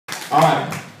All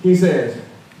right. He says,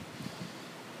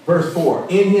 verse 4,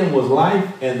 in him was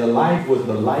life, and the life was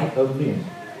the light of men.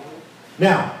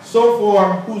 Now, so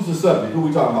far, who's the subject? Who are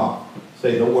we talking about?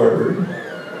 Say the Word.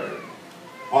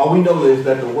 All we know is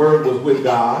that the Word was with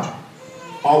God.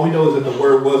 All we know is that the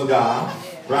Word was God.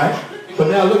 Right? But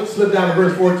now look, slip down to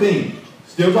verse 14.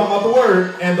 Still talking about the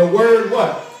Word. And the Word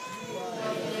what?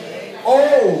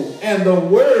 Oh, and the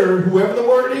Word, whoever the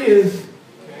Word is,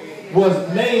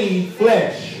 was made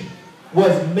flesh.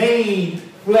 Was made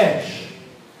flesh.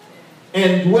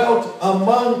 And dwelt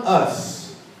among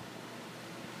us.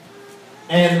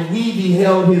 And we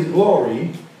beheld his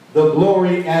glory. The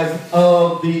glory as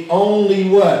of the only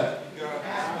what?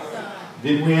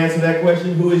 Didn't we answer that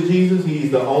question? Who is Jesus?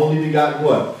 He's the only begotten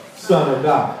what? Son of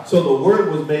God. So the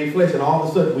Word was made flesh, and all of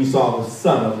a sudden we saw the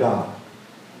Son of God.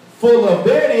 Full of,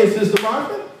 there it is, Sister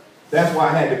Martha. That's why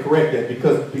I had to correct that,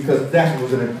 because that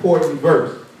was an important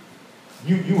verse.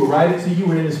 You were right, see, you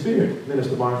were in the Spirit,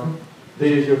 Minister Martha.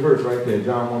 There's your verse right there,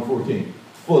 John 1:14.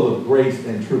 Full of grace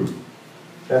and truth.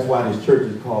 That's why this church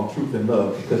is called Truth and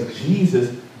Love, because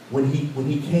Jesus, when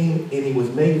he came and he was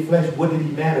made flesh, what did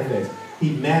he manifest? He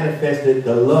manifested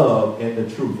the love and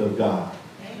the truth of God.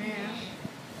 Amen.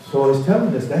 So it's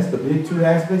telling us that's the big two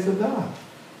aspects of God.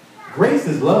 Grace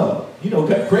is love. You know,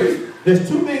 grace, there's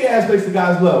two big aspects of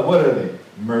God's love. What are they?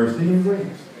 Mercy and grace.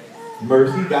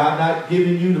 Mercy, God not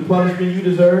giving you the punishment you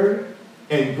deserve.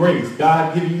 And grace,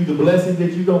 God giving you the blessing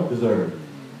that you don't deserve.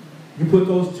 You put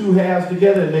those two halves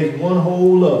together and make one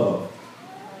whole love.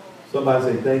 Somebody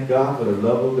say, thank God for the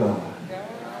love of God.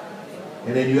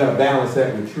 And then you got to balance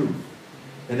that with truth.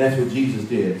 And that's what Jesus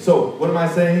did. So, what am I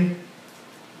saying?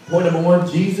 Point number one,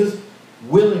 Jesus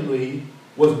was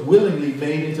willingly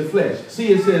made into flesh.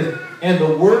 See, it says, and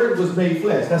the Word was made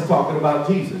flesh. That's talking about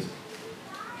Jesus.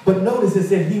 But notice it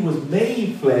said he was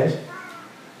made flesh.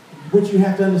 What you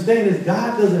have to understand is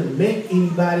God doesn't make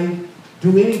anybody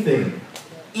do anything.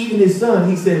 Even his son,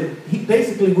 he said,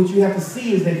 basically what you have to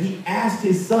see is that he asked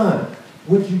his son,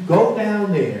 would you go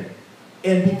down there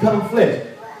and become flesh?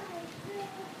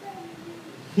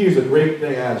 Here's a great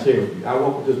thing I'll share with you. I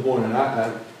woke up this morning,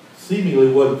 I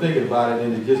seemingly wasn't thinking about it,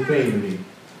 and it just came to me.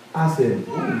 I said,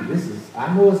 ooh,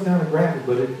 I know it's kind of graphic,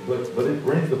 but it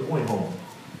brings the point home.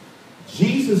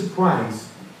 Jesus Christ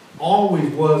always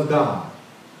was God.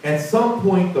 At some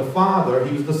point, the Father,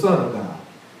 he was the Son of God.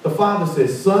 The Father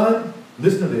says, son,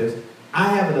 listen to this,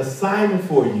 I have an assignment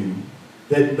for you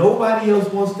that nobody else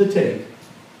wants to take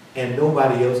and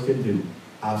nobody else can do.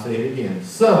 I'll say it again.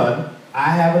 Son,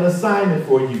 I have an assignment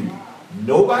for you.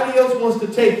 Nobody else wants to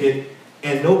take it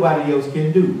and nobody else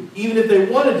can do. Even if they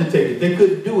wanted to take it, they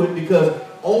couldn't do it because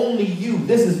only you.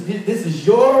 This is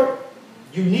your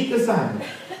unique assignment.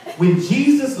 When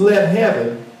Jesus left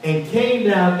heaven and came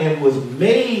down and was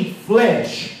made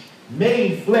flesh,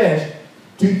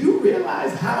 do you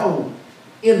realize how,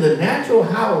 in the natural,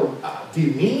 how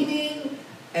demeaning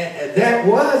that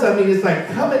was? I mean, it's like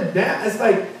coming down. It's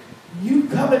like you're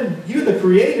the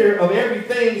creator of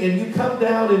everything, and you come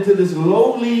down into this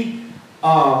lowly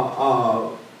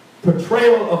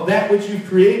portrayal of that which you've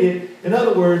created. In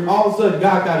other words, all of a sudden,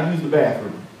 God got to use the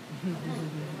bathroom.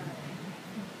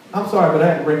 I'm sorry, but I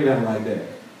had to break it down like that.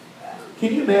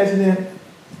 Can you imagine that?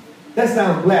 That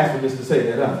sounds blasphemous to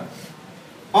say that, huh?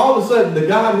 All of a sudden, the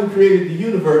God who created the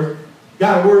universe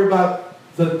got to worry about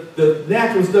the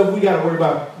natural stuff. We got to worry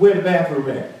about where the bathroom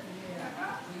at.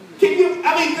 Think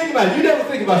about it. You never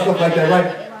think about stuff like that,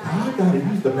 right? God got to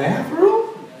use the bathroom?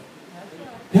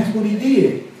 That's what he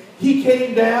did. He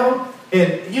came down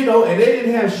and, and they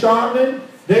didn't have Charmin.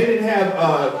 They didn't have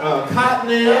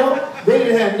Cottonelle. They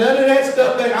didn't have none of that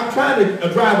stuff. I'm trying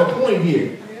to drive a point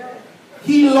here.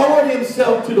 He lowered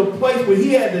himself to the place where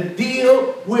he had to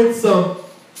deal with some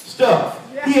stuff.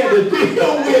 He had to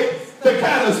deal with the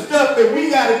kind of stuff that we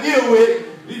got to deal with.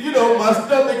 My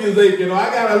stomach is aching. I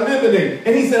got to eliminate.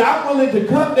 And he said, I'm willing to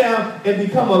come down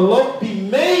and be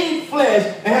made flesh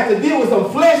and have to deal with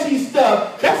some fleshy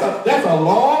stuff. That's a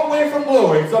long way from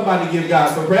glory. Somebody give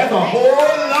God some praise. That's a whole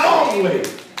long way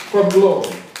from glory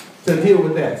to deal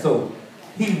with that. So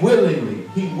he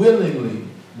willingly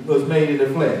was made in the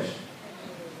flesh.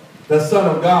 The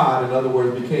Son of God, in other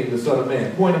words, became the Son of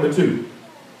Man. Point number two.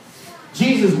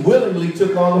 Jesus willingly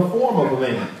took on the form of a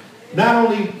man. Not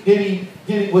only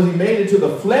was he made into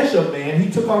the flesh of man, he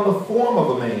took on the form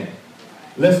of a man.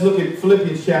 Let's look at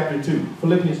Philippians chapter 2.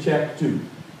 Philippians chapter 2.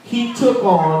 He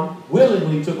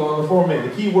willingly took on the form of man.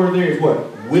 The key word there is what?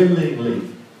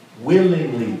 Willingly.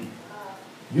 Willingly.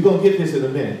 You're going to get this in a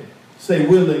minute. Say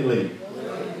willingly.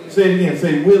 Say it again.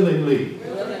 Say willingly.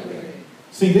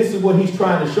 See, this is what he's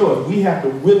trying to show us. We have to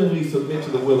willingly submit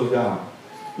to the will of God.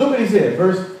 Look what he said.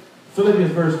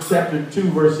 Philippians chapter 2,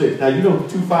 verse 6. Now, you know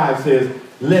 2:5 says,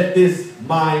 let this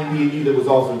mind be in you that was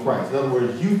also in Christ. In other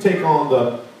words, you take on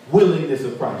the willingness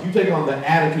of Christ. You take on the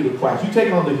attitude of Christ. You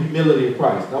take on the humility of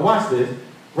Christ. Now watch this.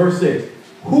 Verse 6.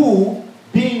 Who,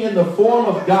 being in the form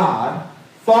of God,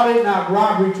 thought it not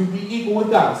robbery to be equal with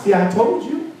God. See, I told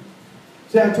you.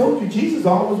 Jesus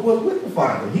always was with the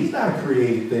Father. He's not a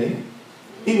created thing.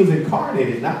 He was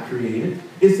incarnated, not created.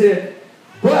 It said,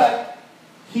 but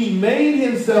he made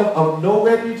himself of no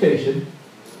reputation.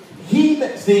 He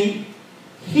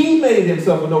made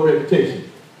himself of no reputation.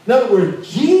 In other words,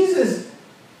 Jesus,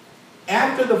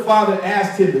 after the Father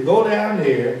asked him to go down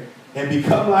there and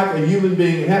become like a human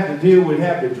being and have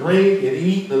to drink and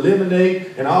eat and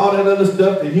eliminate and all that other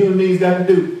stuff that human beings got to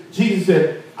do, Jesus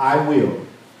said, I will.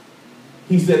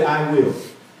 He said, I will.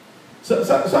 So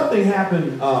something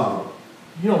happened.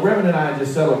 Reverend and I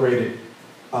just celebrated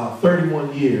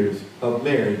 31 years of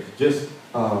marriage just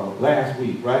last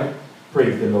week, right?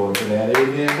 Praise the Lord for that.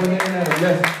 Amen. Wasn't that a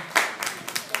blessing?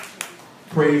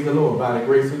 Praise the Lord by the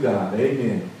grace of God.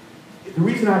 Amen. The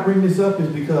reason I bring this up is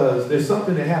because there's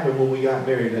something that happened when we got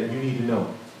married that you need to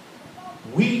know.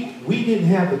 We didn't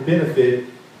have the benefit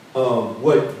of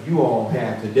what you all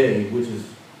have today, which is,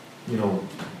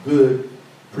 good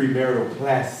premarital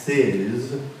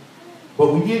classes.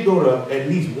 But we did go to at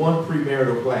least one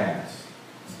premarital class.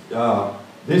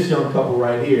 This young couple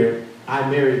right here, I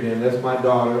married them. That's my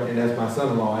daughter and that's my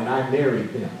son-in-law, and I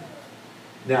married them.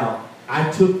 Now, I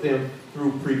took them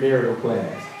through premarital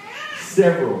class.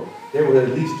 There were at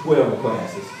least 12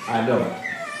 classes, I know.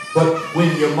 But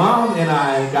when your mom and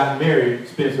I got married,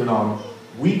 Spencer and Autumn,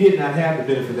 we did not have the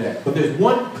benefit of that. But there's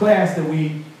one class that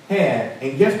we had,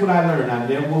 and guess what I learned? I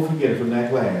never will forget it from that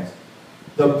class.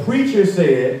 The preacher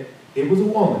said, it was a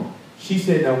woman. She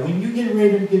said, now when you get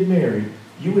ready to get married,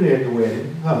 you were there at the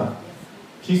wedding, huh?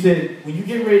 She said, when you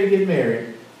get ready to get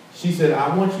married, she said,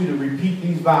 I want you to repeat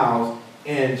these vows.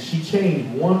 And she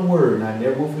changed one word, and I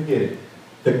never will forget it.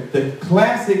 The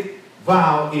classic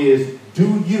vow is,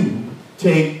 do you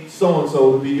take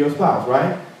so-and-so to be your spouse,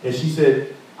 right? And she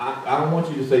said, I don't want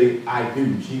you to say, I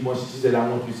do. She said, I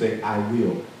want you to say, I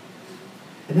will.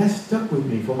 And that stuck with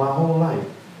me for my whole life.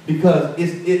 Because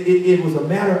it was a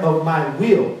matter of my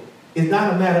will. It's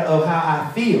not a matter of how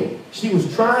I feel. She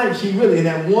really, in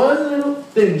that one little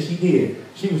thing she did,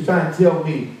 she was trying to tell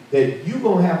me that you're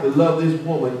going to have to love this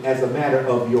woman as a matter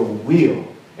of your will.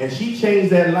 And she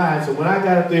changed that line. So when I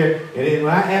got up there, and then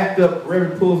when I act up,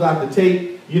 Reverend pulls out the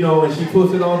tape, and she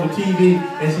puts it on the TV,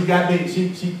 and she got me,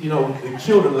 the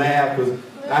children laughed because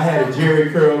I had a Jerry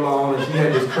curl on, and she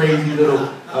had this crazy little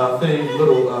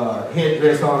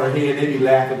headdress on her head. They be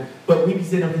laughing. But we be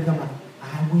sitting up and talking about,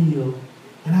 I will.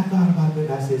 And I thought about that.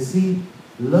 I said, see,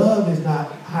 love is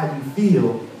not how you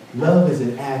feel. Love is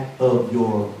an act of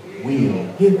your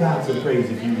will. Give God some praise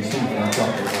if you receive what I'm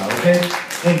talking about, okay?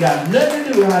 Ain't got nothing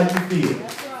to do with how you feel.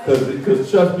 Because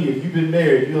trust me, if you've been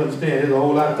married, you understand there's a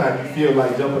whole lot of times you feel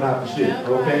like jumping out the ship,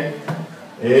 okay?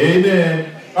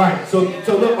 Amen. All right, so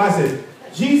look, I said,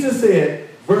 Jesus said,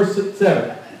 verse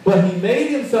 7, but he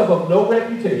made himself of no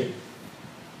reputation,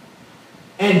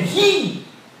 and he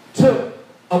took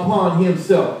upon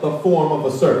himself the form of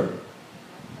a servant,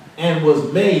 and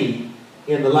was made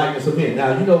in the likeness of men.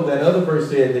 Now, you know that other verse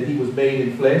said that he was made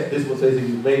in flesh. This one says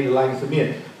he was made in the likeness of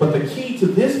men. But the key to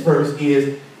this verse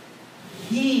is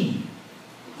he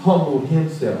humbled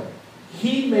himself.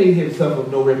 He made himself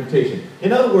of no reputation.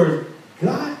 In other words,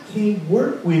 God can't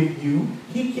work with you.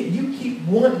 You keep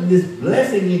wanting this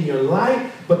blessing in your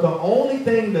life, but the only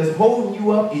thing that's holding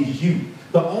you up is you.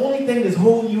 The only thing that's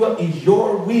holding you up is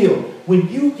your will. When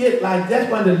you get like,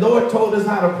 that's when the Lord told us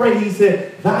how to pray. He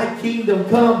said, thy kingdom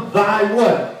come, thy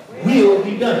what? Will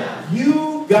be done.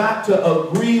 You got to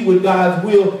agree with God's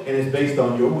will, and it's based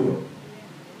on your will.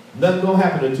 Nothing's going to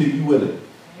happen until you will it.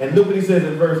 And look what he says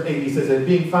in verse 8. He says, and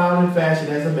being found in fashion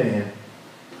as a man,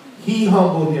 he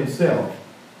humbled himself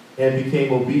and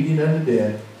became obedient unto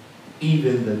death,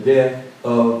 even the death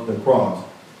of the cross.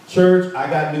 Church, I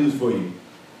got news for you.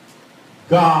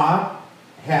 God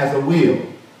has a will.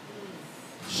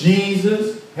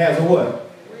 Jesus has a what?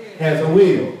 Has a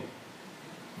will.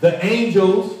 The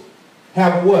angels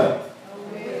have a what?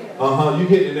 A will. You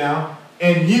get it now.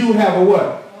 And you have a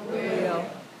what? A will.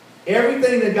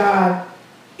 Everything that God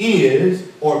is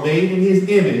or made in his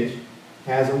image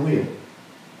has a will.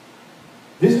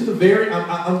 This is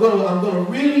I'm going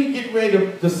to really get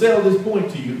ready to sell this point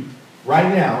to you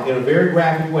right now in a very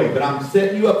graphic way, but I'm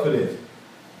setting you up for this.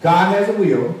 God has a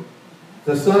will.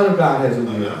 The Son of God has a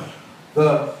will.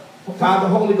 The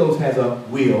Holy Ghost has a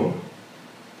will.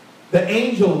 The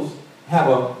angels have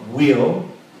a will.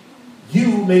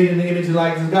 You, made in the image and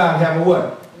likeness of God, have a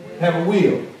what? Have a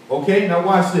will. Okay, now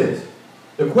watch this.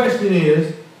 The question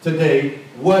is today,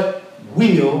 what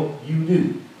will you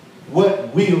do?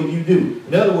 What will you do?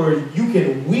 In other words, you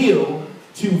can will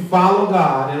to follow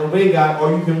God and obey God,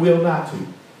 or you can will not to.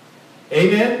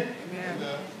 Amen?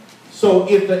 Amen. So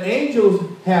if the angels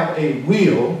have a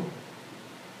will,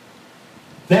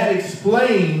 that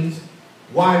explains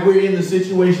why we're in the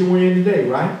situation we're in today,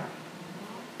 right?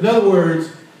 In other words,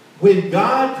 when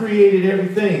God created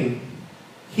everything,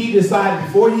 he decided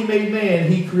before he made man,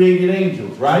 he created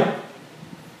angels, right?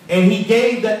 And he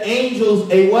gave the angels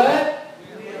a what?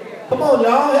 Will. Come on,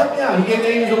 y'all, help me out. He gave the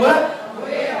angels a what?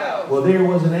 Will. Well, there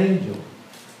was an angel.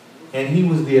 And he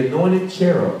was the anointed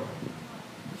cherub.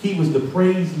 He was the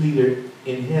praise leader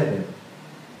in heaven.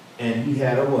 And he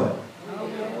had a what?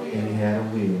 And he had a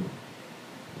will.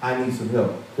 I need some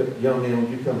help. Young man, will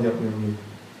you come help me over here?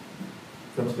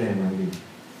 Come stand right here.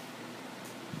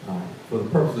 All right. For the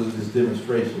purposes of this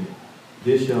demonstration,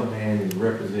 this young man is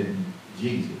representing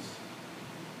Jesus.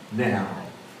 Now,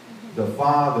 the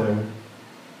Father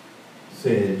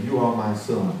said, you are my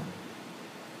son.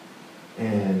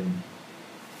 And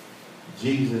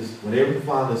Jesus, whenever the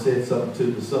Father said something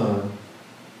to the Son,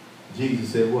 Jesus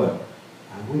said what?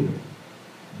 I will.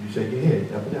 You shake your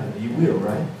head up and down. You will,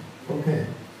 right? Okay.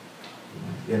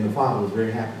 And the Father was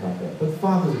very happy about that. But the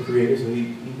Father's a creator, so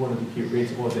he wanted to create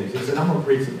some more things. He said, I'm going to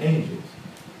create some angels.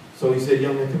 So he said,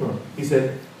 young man, come on. He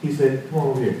said, come on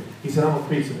over here. He said, I'm going to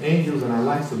create some angels and I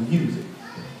like some music.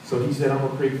 So he said, I'm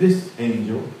going to create this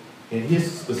angel, and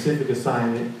his specific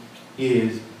assignment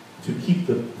is to keep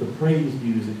the praise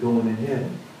music going in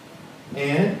heaven.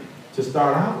 And to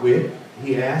start out with,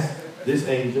 he asked this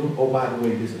angel, oh, by the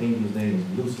way, this angel's name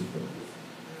is Lucifer.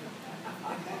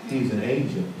 He's an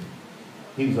angel.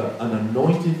 He was an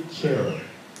anointed cherub.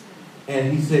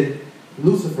 And he said,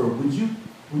 Lucifer, would you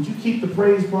keep the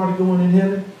praise party going in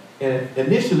heaven? And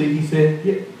initially he said,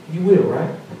 yeah, you will,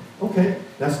 right? Okay,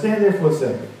 now stand there for a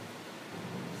second.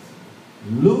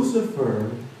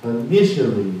 Lucifer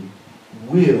initially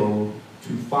willed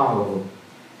to follow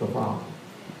the Father.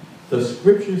 The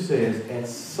scripture says at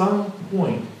some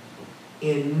point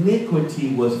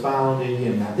iniquity was found in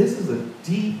him. Now this is a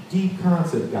deep, deep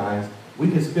concept, guys. We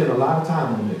can spend a lot of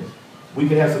time on this. We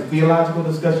can have some theological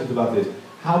discussions about this.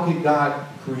 How can God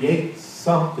create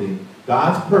something?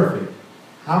 God's perfect.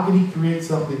 How can he create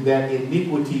something that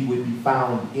iniquity would be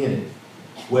found in it?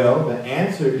 Well, the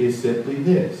answer is simply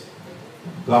this.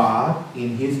 God,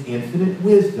 in his infinite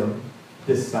wisdom,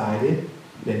 decided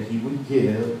that he would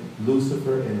give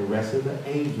Lucifer and the rest of the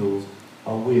angels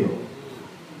a will.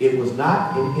 It was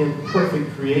not an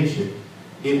imperfect creation.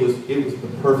 It was the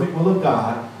perfect will of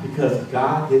God, because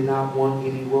God did not want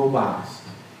any robots.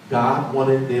 God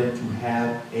wanted them to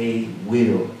have a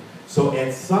will. So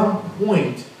at some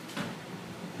point,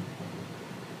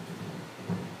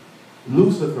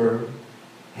 Lucifer,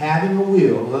 having a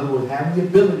will, in other words, having the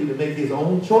ability to make his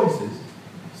own choices,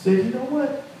 said, you know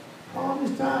what? All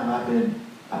this time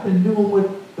I've been doing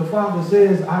what the Father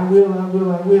says, I will, I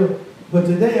will, I will. But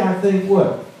today I think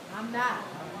what? I'm not.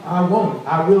 I won't.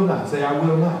 I will not. Say, I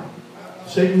will not.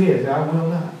 Shake your head. Say, I will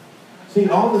not. See,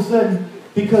 all of a sudden,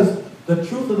 because the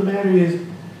truth of the matter is,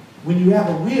 when you have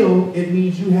a will, it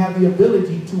means you have the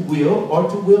ability to will or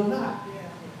to will not.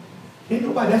 Ain't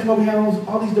nobody, that's why we have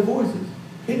all these divorces.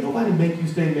 Ain't nobody make you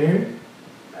stay married.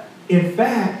 In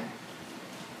fact,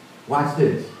 watch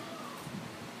this.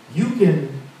 You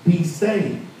can be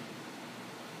saved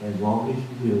as long as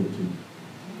you will to.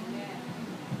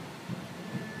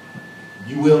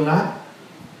 You will not,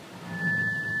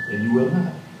 and you will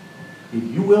not. If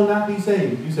you will not be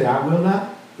saved, you say, I will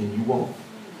not, then you won't.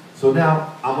 So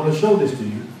now, I'm going to show this to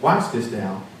you. Watch this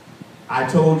now. I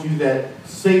told you that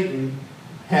Satan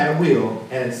had a will,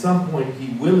 and at some point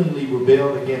he willingly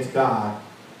rebelled against God,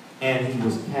 and he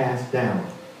was cast down.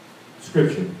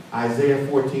 Scripture, Isaiah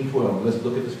 14:12. Let's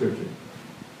look at the scripture.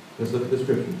 Let's look at the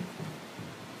scripture.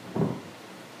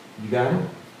 You got it?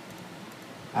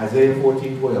 Isaiah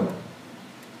 14:12.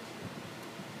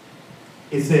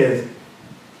 It says,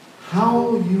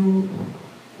 how you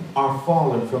are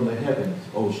fallen from the heavens,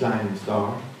 O shining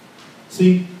star.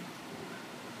 See,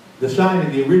 the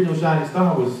original shining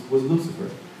star was Lucifer.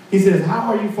 He says,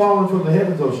 how are you fallen from the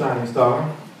heavens, O shining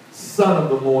star, son of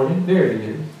the morning? There it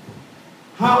is.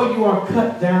 How you are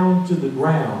cut down to the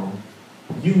ground,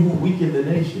 you who weaken the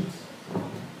nations.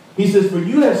 He says, for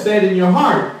you have said in your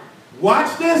heart,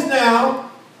 watch this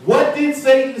now. What did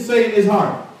Satan say in his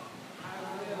heart?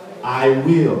 I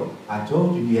will. I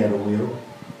told you he had a will.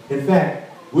 In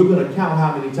fact, we're going to count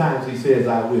how many times he says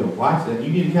I will. Watch that. You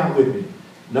need to count with me.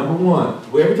 Number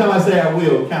one. Well, every time I say I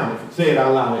will, count it. Say it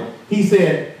out loud. He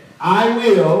said, I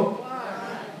will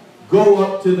go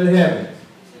up to the heavens.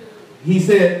 He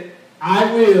said,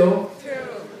 I will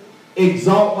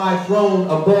exalt my throne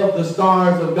above the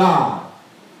stars of God.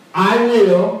 I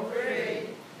will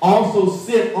also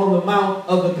sit on the mount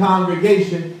of the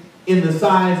congregation in the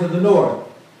sides of the north.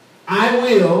 I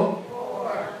will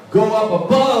go up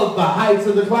above the heights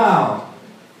of the clouds.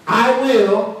 I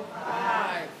will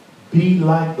be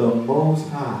like the Most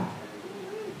High.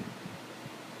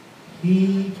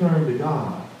 He turned to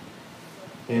God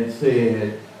and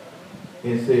said,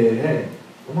 hey,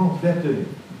 come on, step to me.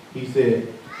 He said,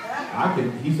 I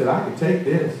can take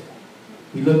this.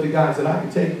 He looked at God and said, I can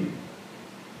take you.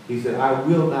 He said, I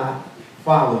will not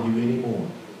follow you anymore.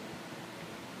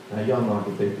 Now y'all know I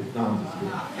can take this. No, I'm just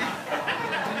kidding.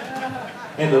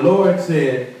 And the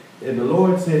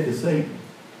Lord said to Satan,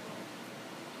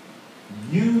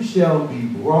 you shall be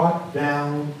brought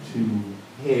down to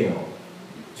hell,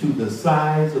 to the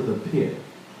sides of the pit.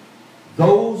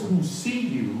 Those who see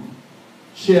you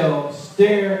shall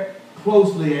stare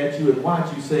closely at you and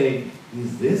watch you, saying,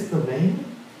 is this the man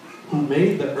who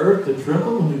made the earth to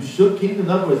tremble and who shook kingdoms?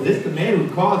 In other words, is this the man who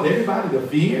caused everybody to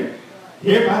fear?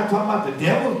 Everybody talking about the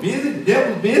devil's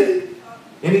busy.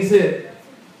 And he said,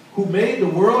 who made the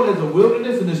world as a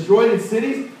wilderness and destroyed its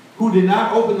cities, who did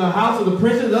not open the house of the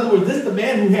prisoners? In other words, this is the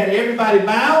man who had everybody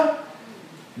bound?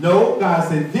 No, God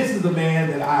said, this is the man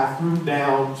that I threw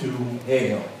down to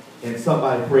hell. And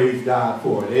somebody praise God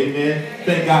for it. Amen.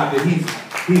 Thank God that he's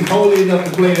holy enough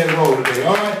to play that role today.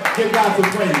 All right? Give God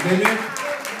some praise. Amen.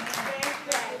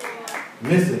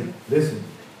 Listen.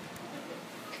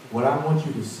 What I want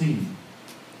you to see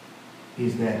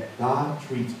is that God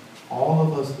treats all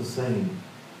of us the same.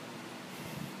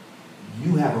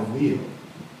 You have a will.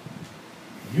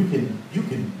 You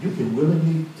can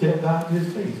willingly tell God to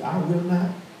his face, I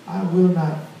will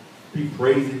not be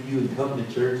praising you and come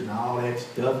to church and all that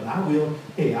stuff. And I will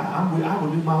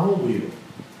do my own will.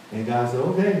 And God said,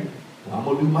 okay, well, I'm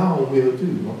going to do my own will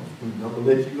too. I'm going to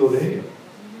let you go to hell.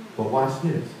 But watch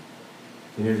this.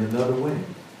 There's another way.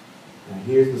 Now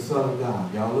here's the Son of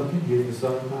God. Y'all looking? Here's the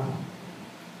Son of God.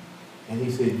 And he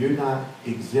said, you're not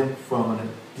exempt from it.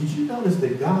 Did you notice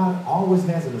that God always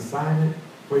has an assignment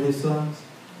for his sons?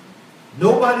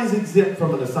 Nobody's exempt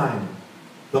from an assignment.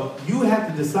 You have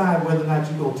to decide whether or not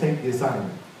you're going to take the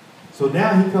assignment. So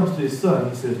now he comes to his son.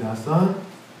 He says, now son,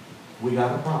 we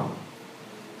got a problem.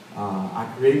 I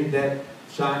created that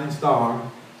shining star,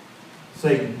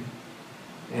 Satan,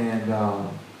 and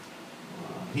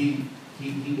he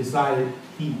decided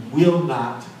he will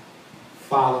not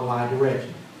follow my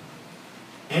direction.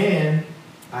 And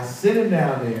I sent him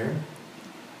down there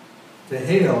to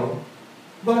hell,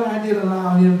 but I did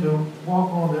allow him to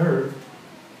walk on the earth.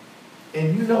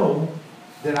 And you know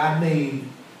that I made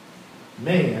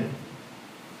man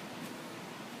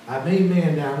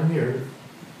down in the earth.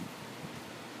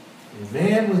 And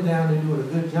man was down there doing a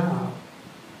good job.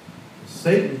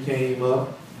 Satan came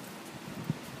up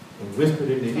and whispered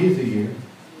into his ear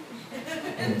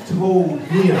and told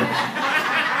him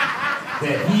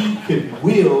that he could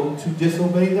will to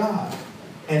disobey God.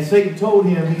 And Satan told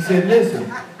him, he said,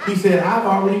 listen, he said, I've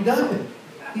already done it.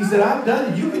 He said, I've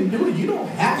done it. You can do it. You don't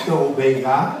have to obey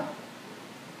God.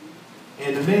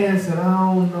 And the man said,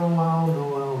 I don't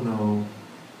know.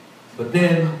 But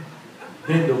then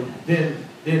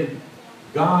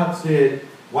God said,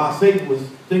 while Satan was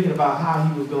thinking about how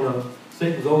he was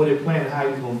Satan was over there planning how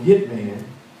he was going to get man,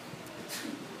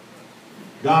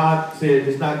 God said,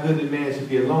 it's not good that man should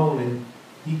be alone, and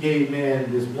he gave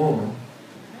man this woman.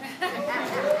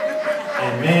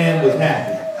 And man was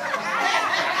happy.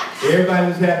 Everybody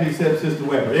was happy except Sister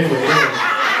Weber. Anyway.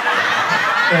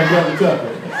 And Brother Tucker.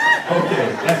 Okay,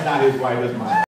 that's not his wife, that's mine.